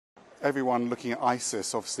everyone looking at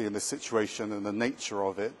ISIS, obviously, in this situation and the nature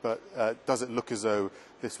of it, but does it look as though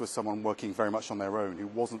this was someone working very much on their own, who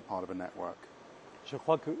wasn't part of a network?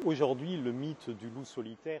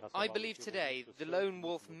 I believe today the lone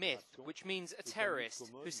wolf myth, which means a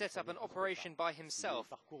terrorist who set up an operation by himself,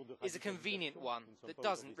 is a convenient one that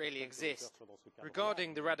doesn't really exist.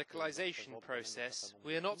 Regarding the radicalization process,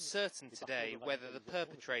 we are not certain today whether the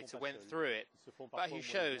perpetrator went through it, but he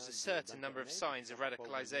shows a certain number of signs of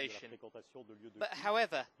radicalization. But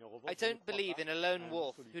however, I don't believe in a lone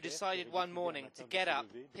wolf who decided one morning to get up,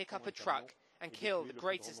 pick up a truck, and kill the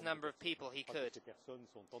greatest number of people he could.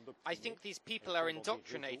 I think these people are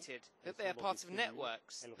indoctrinated, that they are part of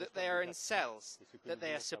networks, that they are in cells, that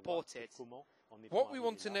they are supported. What we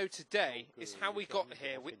want to know today is how we got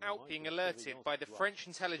here without being alerted by the French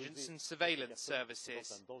intelligence and surveillance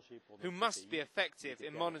services, who must be effective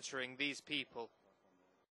in monitoring these people.